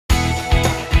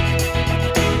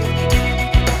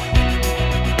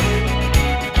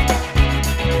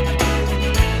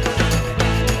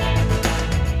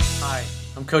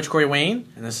Coach Corey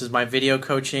Wayne, and this is my video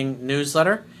coaching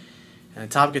newsletter. And the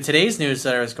topic of today's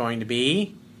newsletter is going to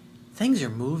be, things are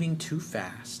moving too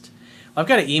fast. I've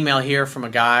got an email here from a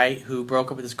guy who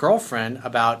broke up with his girlfriend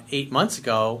about 8 months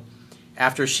ago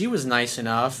after she was nice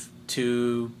enough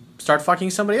to start fucking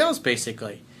somebody else,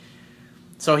 basically.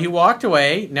 So he walked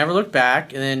away, never looked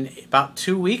back, and then about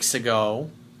 2 weeks ago,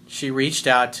 she reached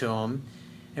out to him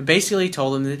and basically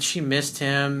told him that she missed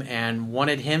him and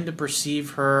wanted him to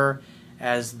perceive her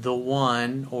as the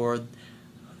one, or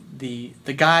the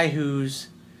guy who's,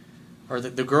 or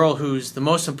the girl who's the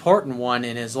most important one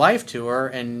in his life to her,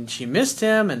 and she missed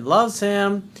him and loves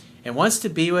him and wants to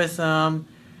be with him.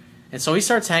 And so he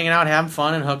starts hanging out, having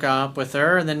fun, and hooking up with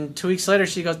her. And then 2 weeks later,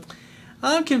 she goes,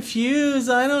 I'm confused.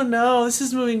 I don't know. This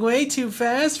is moving way too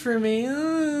fast for me.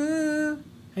 And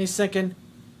he's thinking,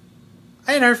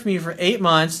 I hadn't heard from you for 8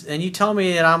 months, and you tell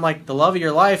me that I'm like the love of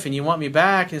your life and you want me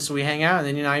back, and so we hang out, and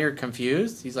then now you're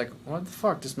confused? He's like, what the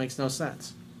fuck? This makes no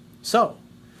sense. So,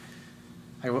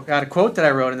 I got a quote that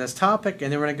I wrote in this topic,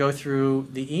 and then we're going to go through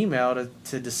the email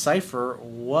to decipher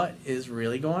what is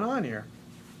really going on here.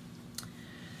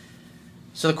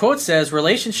 So the quote says,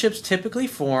 relationships typically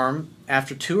form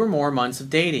after 2 or more months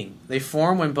of dating. They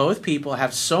form when both people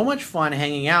have so much fun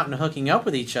hanging out and hooking up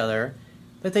with each other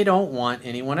that they don't want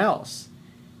anyone else.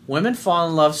 Women fall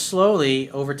in love slowly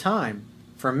over time.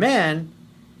 For men,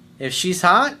 if she's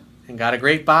hot and got a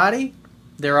great body,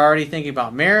 they're already thinking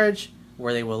about marriage,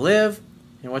 where they will live,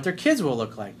 and what their kids will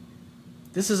look like.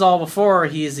 This is all before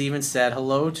he has even said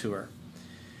hello to her.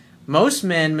 Most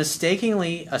men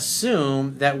mistakenly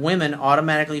assume that women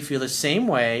automatically feel the same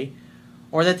way,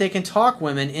 or that they can talk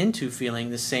women into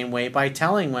feeling the same way by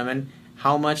telling women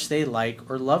how much they like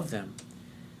or love them.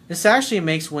 This actually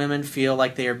makes women feel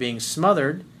like they are being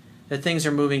smothered, that things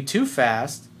are moving too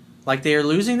fast, like they are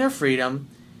losing their freedom,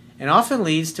 and often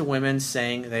leads to women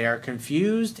saying they are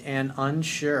confused and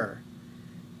unsure.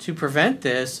 To prevent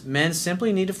this, men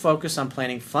simply need to focus on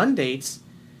planning fun dates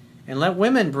and let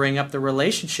women bring up the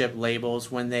relationship labels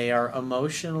when they are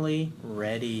emotionally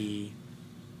ready.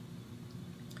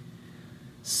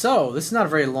 So, this is not a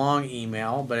very long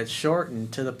email, but it's short and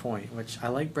to the point, which I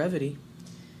like brevity.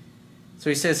 So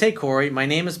he says, hey Corey, my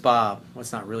name is Bob. Well,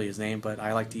 it's not really his name, but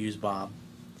I like to use Bob.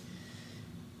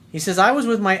 He says, I was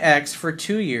with my ex for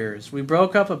 2 years. We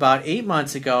broke up about 8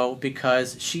 months ago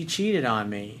because she cheated on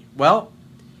me. Well,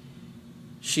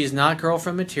 she's not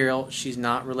girlfriend material. She's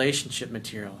not relationship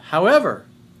material. However,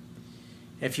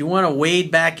 if you want to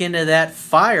wade back into that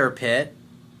fire pit,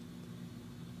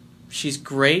 she's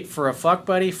great for a fuck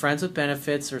buddy, friends with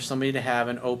benefits, or somebody to have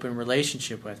an open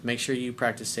relationship with. Make sure you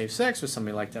practice safe sex with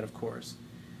somebody like that, of course.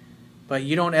 But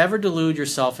you don't ever delude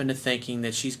yourself into thinking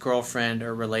that she's girlfriend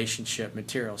or relationship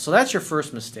material. So that's your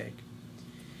first mistake.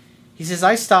 He says,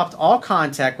 I stopped all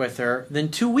contact with her. Then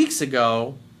 2 weeks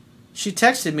ago, she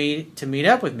texted me to meet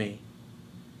up with me.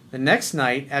 The next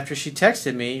night, after she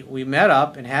texted me, we met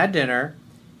up and had dinner,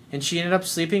 and she ended up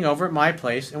sleeping over at my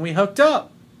place, and we hooked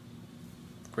up.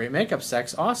 Great makeup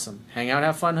sex, awesome. Hang out,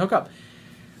 have fun, hook up.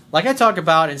 Like I talk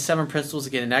about in 7 Principles to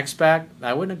Get an Ex Back,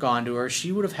 I wouldn't have gone to her.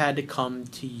 She would have had to come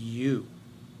to you.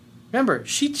 Remember,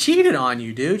 she cheated on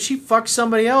you, dude. She fucked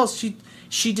somebody else.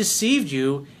 She deceived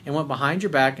you and went behind your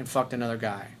back and fucked another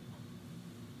guy.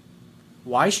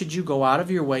 Why should you go out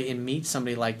of your way and meet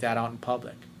somebody like that out in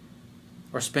public?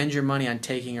 Or spend your money on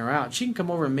taking her out? She can come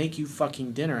over and make you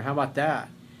fucking dinner. How about that?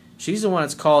 She's the one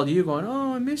that's called you going,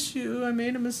 oh, I miss you. I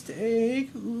made a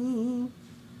mistake. Ooh.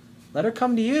 Let her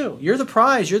come to you. You're the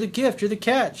prize. You're the gift. You're the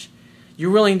catch. You're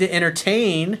willing to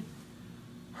entertain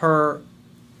her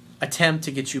attempt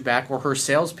to get you back, or her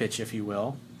sales pitch, if you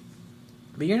will.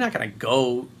 But you're not going to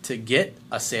go to get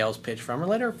a sales pitch from her.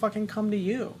 Let her fucking come to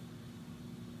you.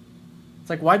 It's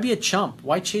like, why be a chump?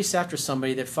 Why chase after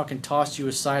somebody that fucking tossed you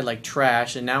aside like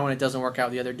trash, and now when it doesn't work out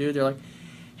with the other dude, they're like,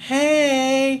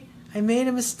 hey, I made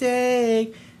a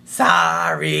mistake.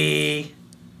 Sorry.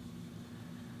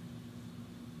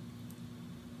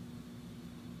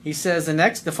 He says,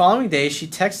 the following day, she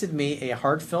texted me a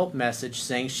heartfelt message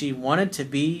saying she wanted to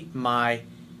be my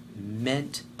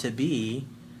meant to be,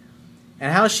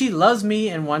 and how she loves me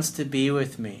and wants to be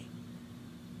with me.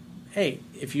 Hey,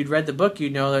 if you'd read the book,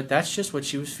 you'd know that that's just what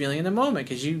she was feeling in the moment,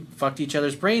 because you fucked each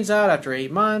other's brains out after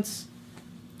 8 months.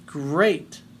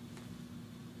 Great.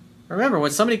 Remember, when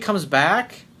somebody comes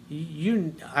back,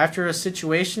 you after a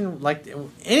situation, like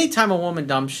anytime a woman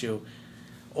dumps you,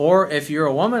 or if you're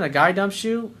a woman, a guy dumps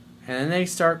you, and then they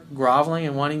start groveling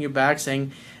and wanting you back,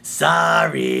 saying,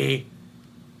 sorry,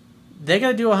 they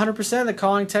got to do 100% of the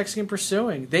calling, texting, and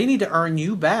pursuing. They need to earn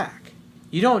you back.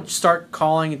 You don't start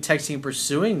calling and texting and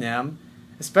pursuing them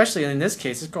Especially in this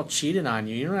case, this girl cheated on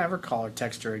you. You don't ever call or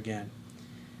text her again.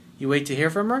 You wait to hear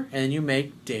from her, and then you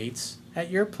make dates at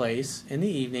your place in the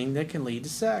evening that can lead to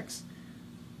sex.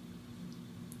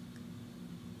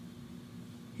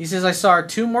 He says, I saw her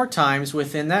 2 more times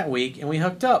within that week, and we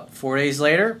hooked up. 4 days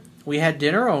later, we had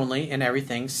dinner only, and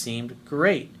everything seemed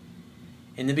great.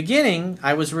 In the beginning,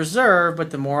 I was reserved, but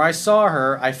the more I saw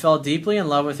her, I fell deeply in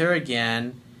love with her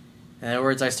again. In other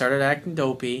words, I started acting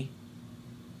dopey.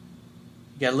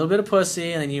 You got a little bit of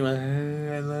pussy, and then you went,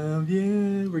 I love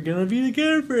you, we're going to be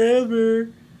together forever.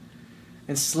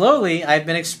 And slowly, I've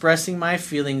been expressing my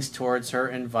feelings towards her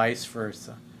and vice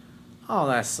versa. Oh,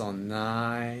 that's so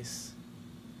nice.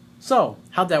 So,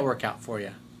 how'd that work out for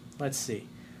you? Let's see.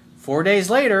 4 days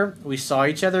later, we saw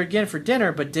each other again for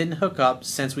dinner, but didn't hook up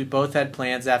since we both had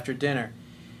plans after dinner.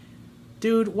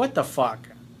 Dude, what the fuck?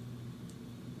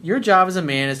 Your job as a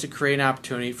man is to create an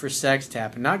opportunity for sex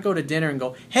tap and not go to dinner and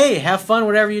go, hey, have fun,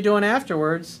 whatever you're doing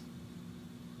afterwards.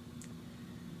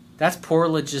 That's poor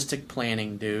logistic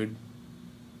planning, dude.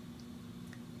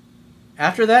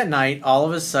 After that night, all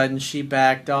of a sudden, she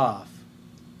backed off.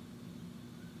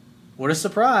 What a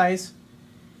surprise.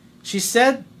 She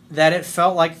said that it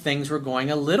felt like things were going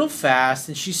a little fast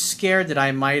and she's scared that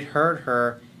I might hurt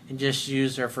her and just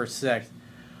use her for sex.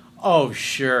 Oh,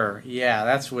 sure. Yeah,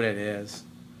 that's what it is.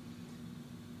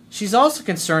 She's also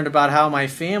concerned about how my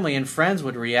family and friends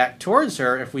would react towards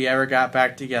her if we ever got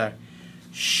back together.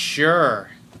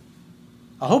 Sure.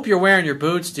 I hope you're wearing your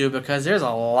boots, dude, because there's a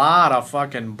lot of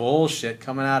fucking bullshit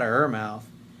coming out of her mouth.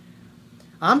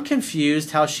 I'm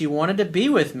confused how she wanted to be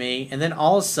with me and then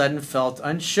all of a sudden felt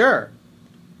unsure.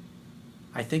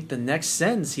 I think the next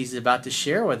sentence he's about to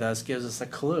share with us gives us a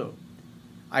clue.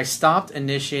 I stopped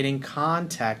initiating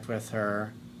contact with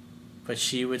her, but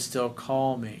she would still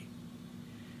call me.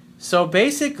 So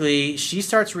basically, she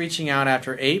starts reaching out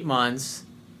after 8 months,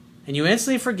 and you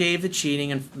instantly forgave the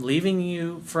cheating and leaving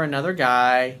you for another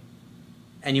guy,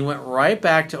 and you went right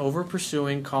back to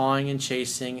over-pursuing, calling, and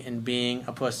chasing, and being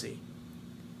a pussy.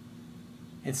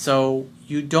 And so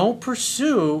you don't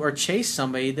pursue or chase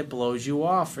somebody that blows you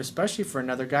off, especially for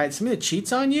another guy. Somebody that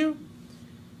cheats on you.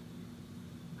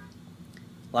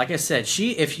 Like I said,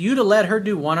 if you'd have let her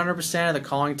do 100% of the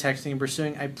calling, texting, and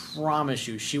pursuing, I promise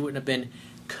you, she wouldn't have been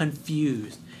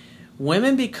confused.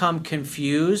 Women become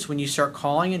confused when you start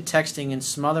calling and texting and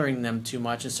smothering them too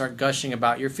much and start gushing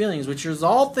about your feelings, which is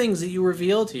all things that you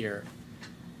revealed here.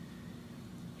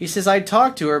 He says, I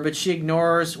talked to her, but she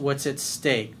ignores what's at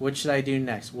stake. What should I do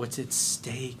next? What's at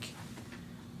stake?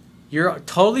 You're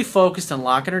totally focused on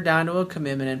locking her down to a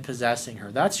commitment and possessing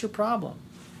her. That's your problem.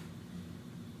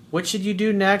 What should you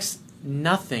do next?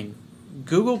 Nothing.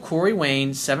 Google Corey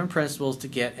Wayne, 7 Principles to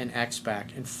Get an Ex Back,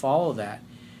 and follow that.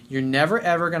 You're never,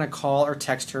 ever going to call or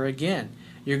text her again.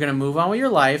 You're going to move on with your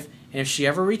life, and if she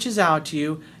ever reaches out to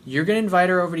you, you're going to invite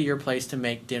her over to your place to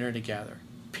make dinner together.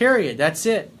 Period. That's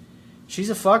it. She's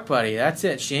a fuck buddy. That's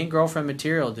it. She ain't girlfriend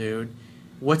material, dude.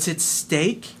 What's at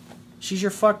stake? She's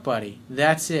your fuck buddy.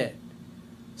 That's it.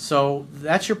 So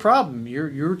that's your problem.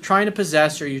 You're trying to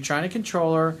possess her. You're trying to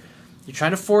control her. You're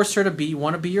trying to force her to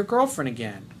want to be your girlfriend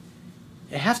again.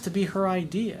 It has to be her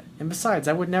idea. And besides,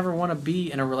 I would never want to be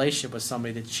in a relationship with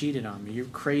somebody that cheated on me. You're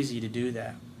crazy to do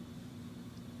that.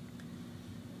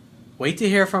 Wait to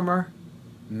hear from her.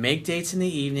 Make dates in the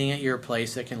evening at your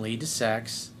place that can lead to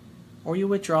sex. Or you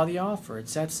withdraw the offer.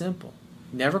 It's that simple.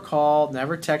 Never call,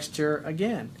 never text her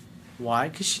again. Why?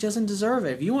 Because she doesn't deserve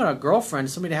it. If you want a girlfriend,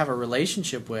 somebody to have a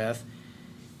relationship with,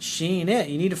 she ain't it.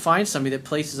 You need to find somebody that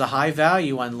places a high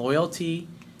value on loyalty,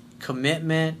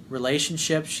 commitment,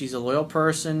 relationships. She's a loyal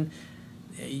person.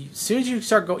 As soon as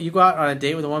you go out on a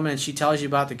date with a woman and she tells you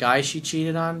about the guy she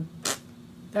cheated on,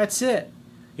 that's it.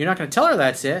 You're not going to tell her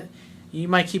that's it. You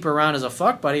might keep her around as a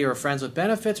fuck buddy or friends with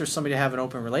benefits or somebody to have an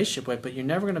open relationship with, but you're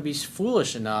never going to be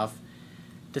foolish enough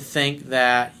to think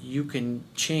that you can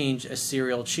change a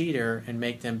serial cheater and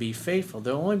make them be faithful.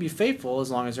 They'll only be faithful as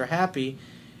long as they're happy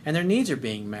and their needs are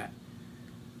being met.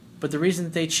 But the reason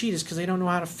that they cheat is because they don't know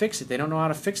how to fix it. They don't know how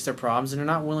to fix their problems, and they're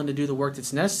not willing to do the work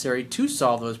that's necessary to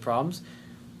solve those problems.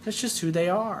 That's just who they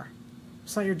are.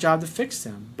 It's not your job to fix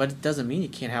them, but it doesn't mean you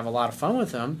can't have a lot of fun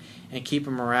with them and keep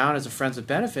them around as a friends with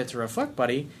benefits or a fuck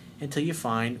buddy until you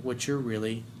find what you're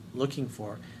really looking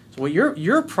for. So what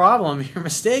your problem, your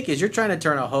mistake is you're trying to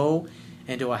turn a hoe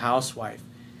into a housewife.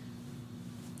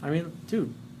 I mean,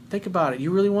 dude, think about it.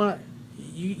 You really want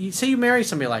to, you say you marry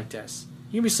somebody like this.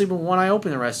 You can be sleeping with one eye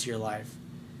open the rest of your life.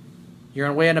 You're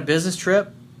away on a business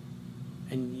trip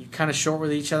and you're kind of short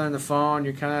with each other on the phone.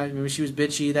 You're kind of, maybe she was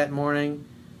bitchy that morning.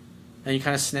 And you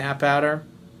kind of snap at her,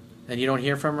 and you don't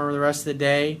hear from her the rest of the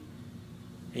day.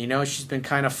 and you know she's been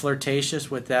kind of flirtatious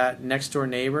with that next door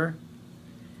neighbor,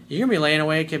 you're going to be laying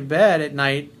awake in bed at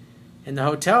night in the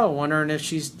hotel wondering if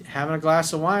she's having a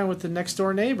glass of wine with the next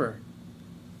door neighbor.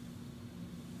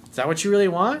 Is that what you really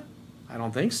want? I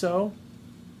don't think so.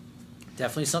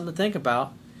 Definitely something to think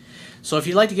about. So if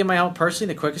you'd like to get my help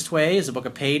personally, the quickest way is to book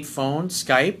a paid phone,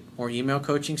 Skype, or email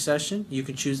coaching session. You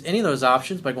can choose any of those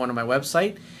options by going to my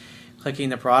website, clicking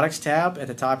the Products tab at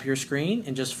the top of your screen,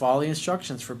 and just follow the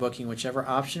instructions for booking whichever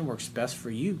option works best for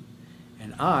you.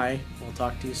 And I will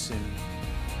talk to you soon.